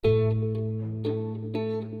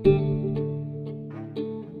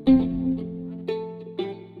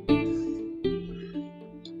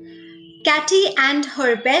and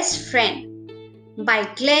Her Best Friend by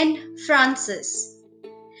Glenn Francis.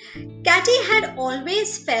 Katy had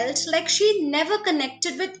always felt like she never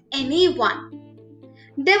connected with anyone.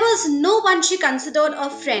 There was no one she considered a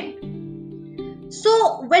friend.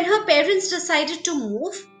 So, when her parents decided to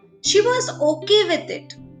move, she was okay with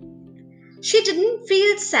it. She didn't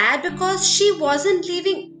feel sad because she wasn't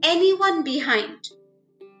leaving anyone behind.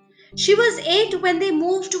 She was 8 when they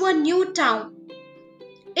moved to a new town.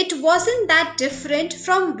 It wasn't that different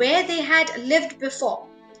from where they had lived before.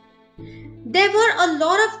 There were a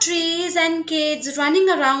lot of trees and kids running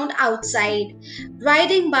around outside,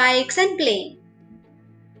 riding bikes and playing.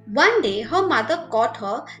 One day, her mother caught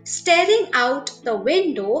her staring out the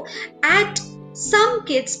window at some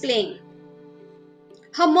kids playing.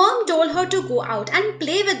 Her mom told her to go out and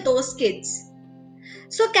play with those kids.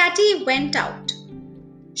 So Katy went out.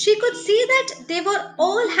 She could see that they were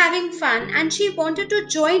all having fun and she wanted to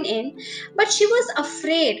join in, but she was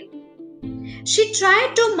afraid. She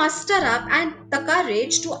tried to muster up and the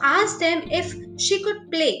courage to ask them if she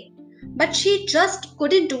could play, but she just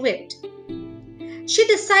couldn't do it. She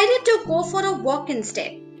decided to go for a walk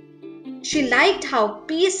instead. She liked how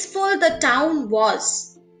peaceful the town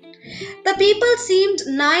was. The people seemed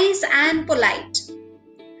nice and polite.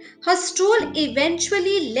 Her stroll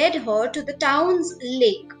eventually led her to the town's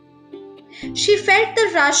lake. She felt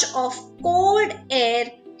the rush of cold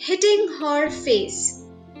air hitting her face.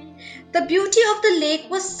 The beauty of the lake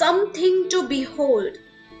was something to behold.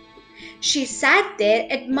 She sat there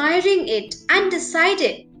admiring it and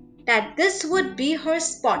decided that this would be her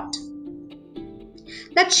spot.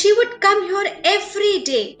 That she would come here every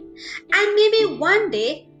day and maybe one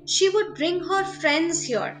day she would bring her friends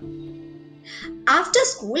here. After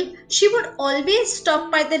school, she would always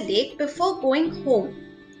stop by the lake before going home.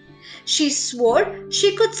 She swore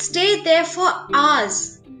she could stay there for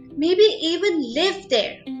hours, maybe even live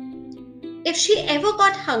there. If she ever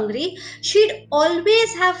got hungry, she'd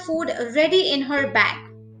always have food ready in her bag.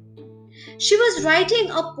 She was writing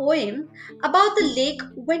a poem about the lake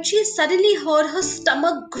when she suddenly heard her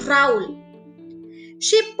stomach growl.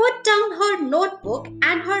 She put down her notebook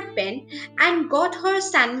and her pen and got her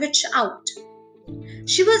sandwich out.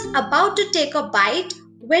 She was about to take a bite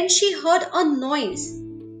when she heard a noise.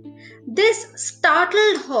 This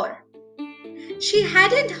startled her. She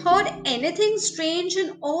hadn't heard anything strange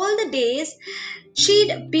in all the days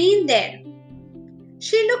she'd been there.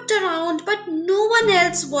 She looked around, but no one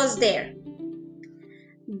else was there.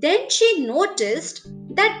 Then she noticed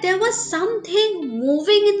that there was something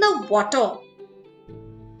moving in the water.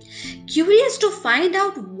 Curious to find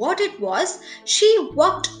out what it was, she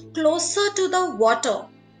walked closer to the water.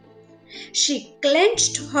 She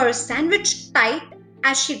clenched her sandwich tight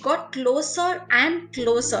as she got closer and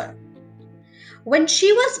closer. When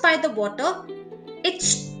she was by the water, it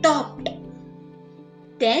stopped.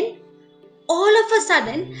 Then, all of a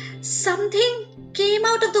sudden, something came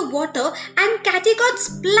out of the water and Katy got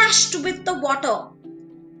splashed with the water.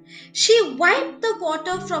 She wiped the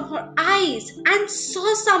water from her eyes and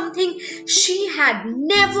saw something she had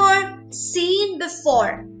never seen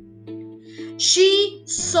before. She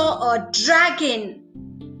saw a dragon.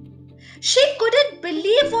 She couldn't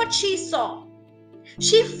believe what she saw.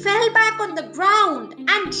 She fell back on the ground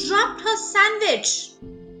and dropped her sandwich.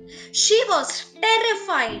 She was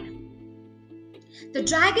terrified. The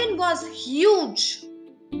dragon was huge.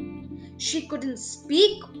 She couldn't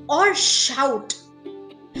speak or shout.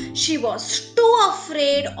 She was too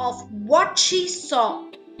afraid of what she saw.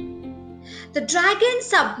 The dragon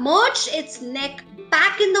submerged its neck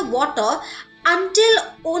back in the water until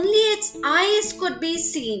only its eyes could be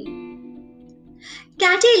seen.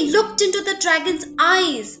 Katy looked into the dragon's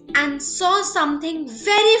eyes and saw something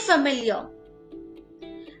very familiar.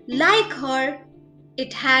 Like her,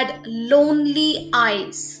 it had lonely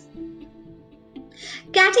eyes.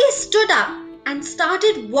 Katy stood up and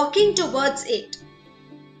started walking towards it.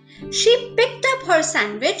 She picked up her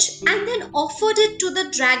sandwich and then offered it to the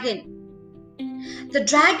dragon. The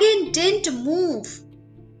dragon didn't move.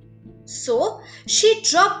 So she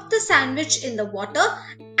dropped the sandwich in the water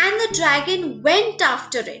and the dragon went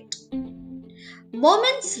after it.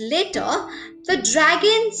 Moments later, the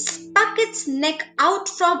dragon stuck its neck out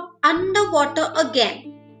from underwater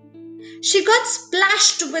again. She got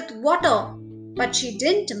splashed with water, but she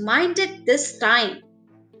didn't mind it this time.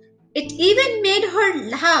 It even made her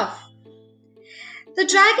laugh. The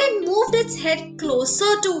dragon moved its head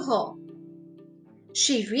closer to her.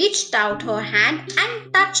 She reached out her hand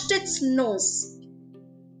and touched its nose.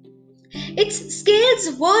 Its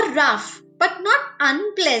scales were rough but not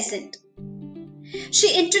unpleasant.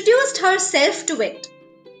 She introduced herself to it.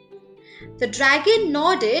 The dragon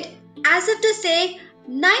nodded as if to say,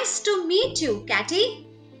 "Nice to meet you, Catty."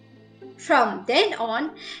 From then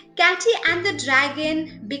on, Catty and the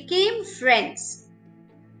dragon became friends.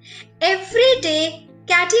 Every day,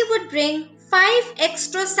 Catty would bring 5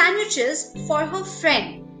 extra sandwiches for her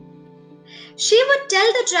friend. She would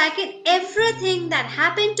tell the dragon everything that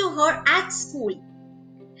happened to her at school.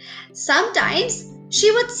 Sometimes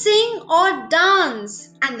she would sing or dance,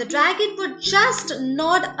 and the dragon would just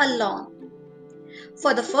nod along.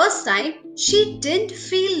 For the first time, she didn't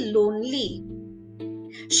feel lonely.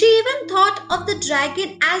 She even thought of the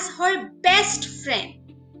dragon as her best friend.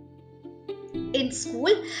 In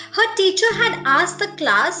school, her teacher had asked the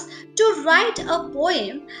class to write a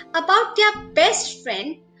poem about their best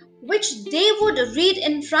friend, which they would read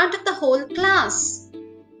in front of the whole class.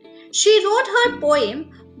 She wrote her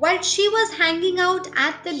poem while she was hanging out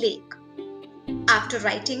at the lake. After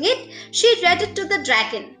writing it, she read it to the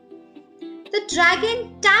dragon. The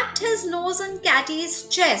dragon tapped his nose on Catty's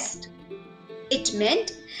chest. It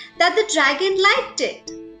meant that the dragon liked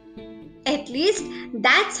it. At least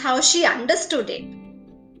that's how she understood it.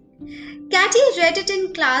 Catty read it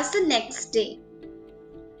in class the next day.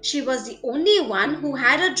 She was the only one who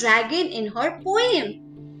had a dragon in her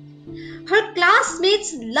poem. Her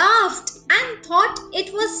classmates laughed and thought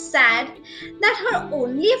it was sad that her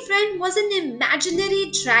only friend was an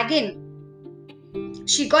imaginary dragon.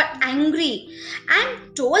 She got angry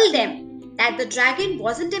and told them that the dragon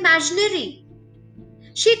wasn't imaginary.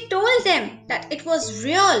 She told them that it was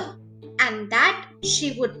real and that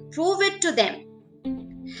she would prove it to them.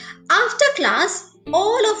 After class,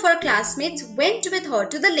 all of her classmates went with her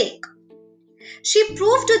to the lake. She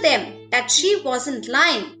proved to them that she wasn't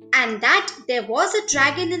lying and that there was a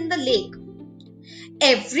dragon in the lake.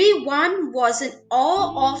 Everyone was in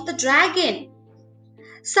awe of the dragon.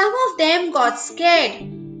 Some of them got scared,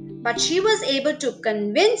 but she was able to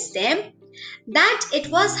convince them that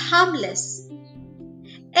it was harmless.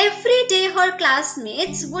 Every day her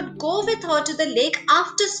classmates would go with her to the lake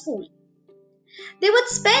after school. They would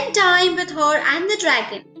spend time with her and the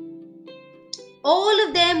dragon. All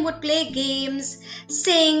of them would play games,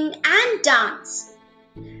 sing, and dance.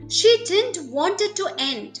 She didn't want it to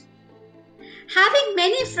end. Having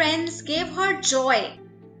many friends gave her joy.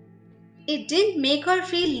 It didn't make her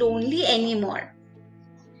feel lonely anymore.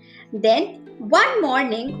 Then, one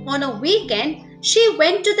morning on a weekend, she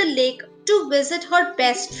went to the lake to visit her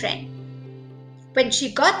best friend. When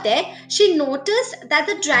she got there, she noticed that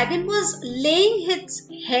the dragon was laying its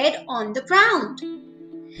head on the ground.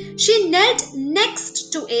 She knelt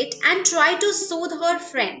next to it and tried to soothe her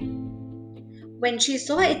friend. When she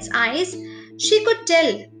saw its eyes, she could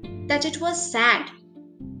tell that it was sad.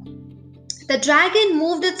 The dragon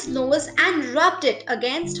moved its nose and rubbed it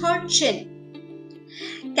against her chin.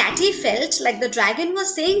 Catty felt like the dragon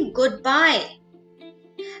was saying goodbye.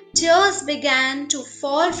 Tears began to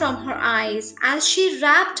fall from her eyes as she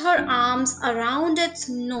wrapped her arms around its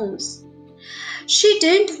nose. She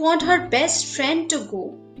didn't want her best friend to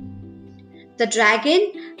go. The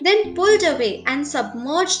dragon then pulled away and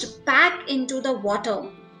submerged back into the water.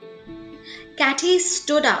 Catty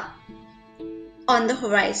stood up. On the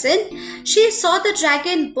horizon, she saw the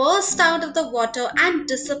dragon burst out of the water and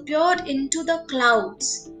disappeared into the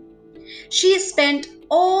clouds. She spent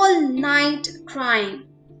all night crying.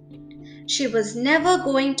 She was never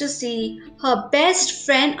going to see her best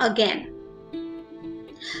friend again.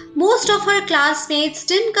 Most of her classmates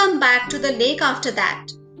didn't come back to the lake after that.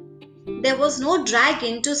 There was no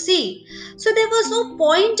dragon to see, so there was no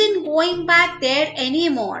point in going back there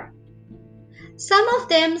anymore. Some of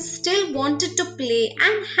them still wanted to play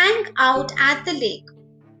and hang out at the lake.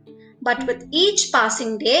 But with each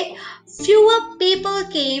passing day, fewer people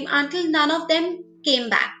came until none of them came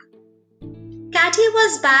back. Catty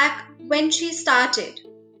was back when she started.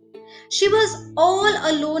 She was all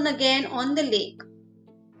alone again on the lake.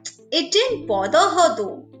 It didn't bother her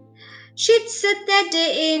though. She'd sit there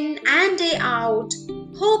day in and day out,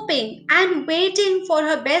 hoping and waiting for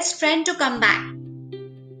her best friend to come back.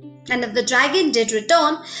 And if the dragon did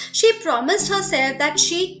return, she promised herself that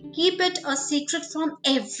she'd keep it a secret from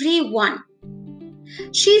everyone.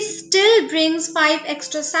 She still brings 5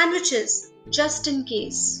 extra sandwiches, just in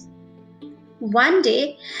case. One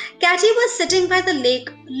day, Catty was sitting by the lake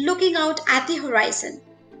looking out at the horizon.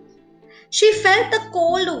 She felt the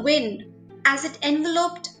cold wind as it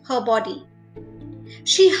enveloped her body.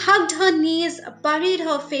 She hugged her knees, buried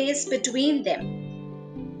her face between them.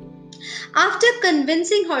 After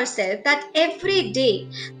convincing herself that every day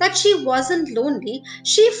that she wasn't lonely,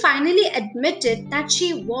 she finally admitted that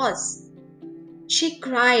she was. She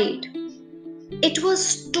cried. It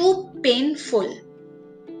was too painful.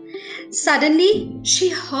 Suddenly, she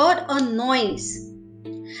heard a noise.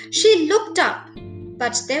 She looked up,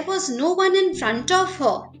 but there was no one in front of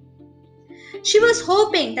her. She was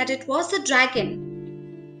hoping that it was a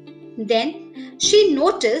dragon. Then she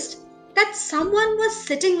noticed that someone was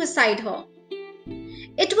sitting beside her.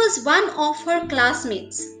 It was one of her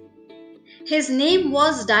classmates. His name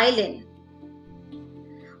was Dylan.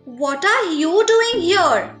 "What are you doing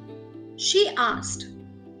here?" she asked.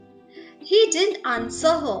 He didn't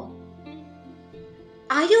answer her.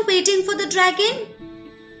 "Are you waiting for the dragon?"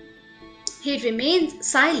 He remained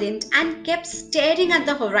silent and kept staring at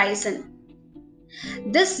the horizon.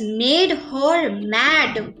 This made her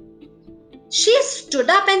mad. She stood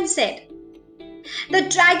up and said, "The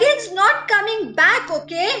dragon's not coming back,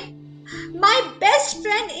 okay? My best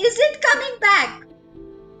friend isn't coming back."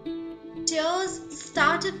 Tears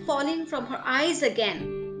started falling from her eyes again.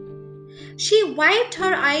 She wiped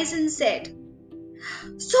her eyes and said,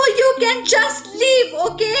 "So you can just leave,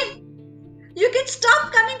 okay? You can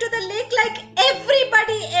stop coming to the lake like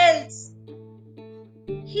everybody else."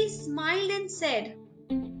 He smiled and said,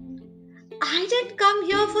 "I didn't come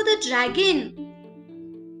here for the dragon."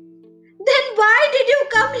 "Then why did you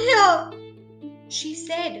come here?" she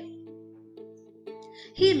said.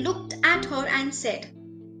 He looked at her and said,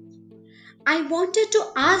 "I wanted to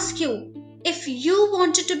ask you if you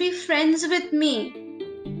wanted to be friends with me."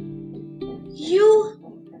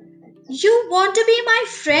 You want to be my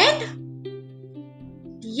friend?"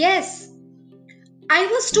 "Yes. I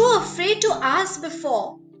was too afraid to ask before.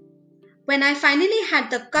 When I finally had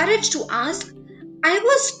the courage to ask, I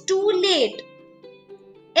was too late.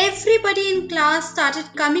 Everybody in class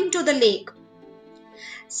started coming to the lake.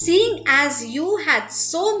 Seeing as you had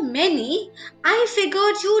so many, I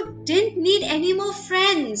figured you didn't need any more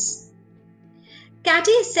friends."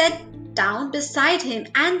 Catty sat down beside him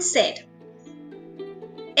and said,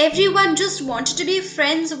 "Everyone just wanted to be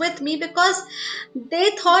friends with me because they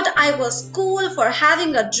thought I was cool for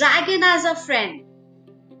having a dragon as a friend."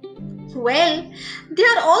 "Well, they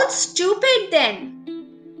are all stupid then,"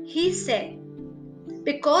 he said,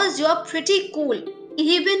 "because you are pretty cool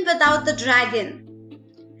even without the dragon."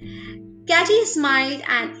 Catty smiled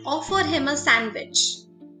and offered him a sandwich.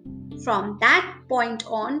 From that point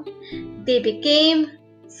on, they became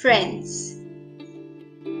friends.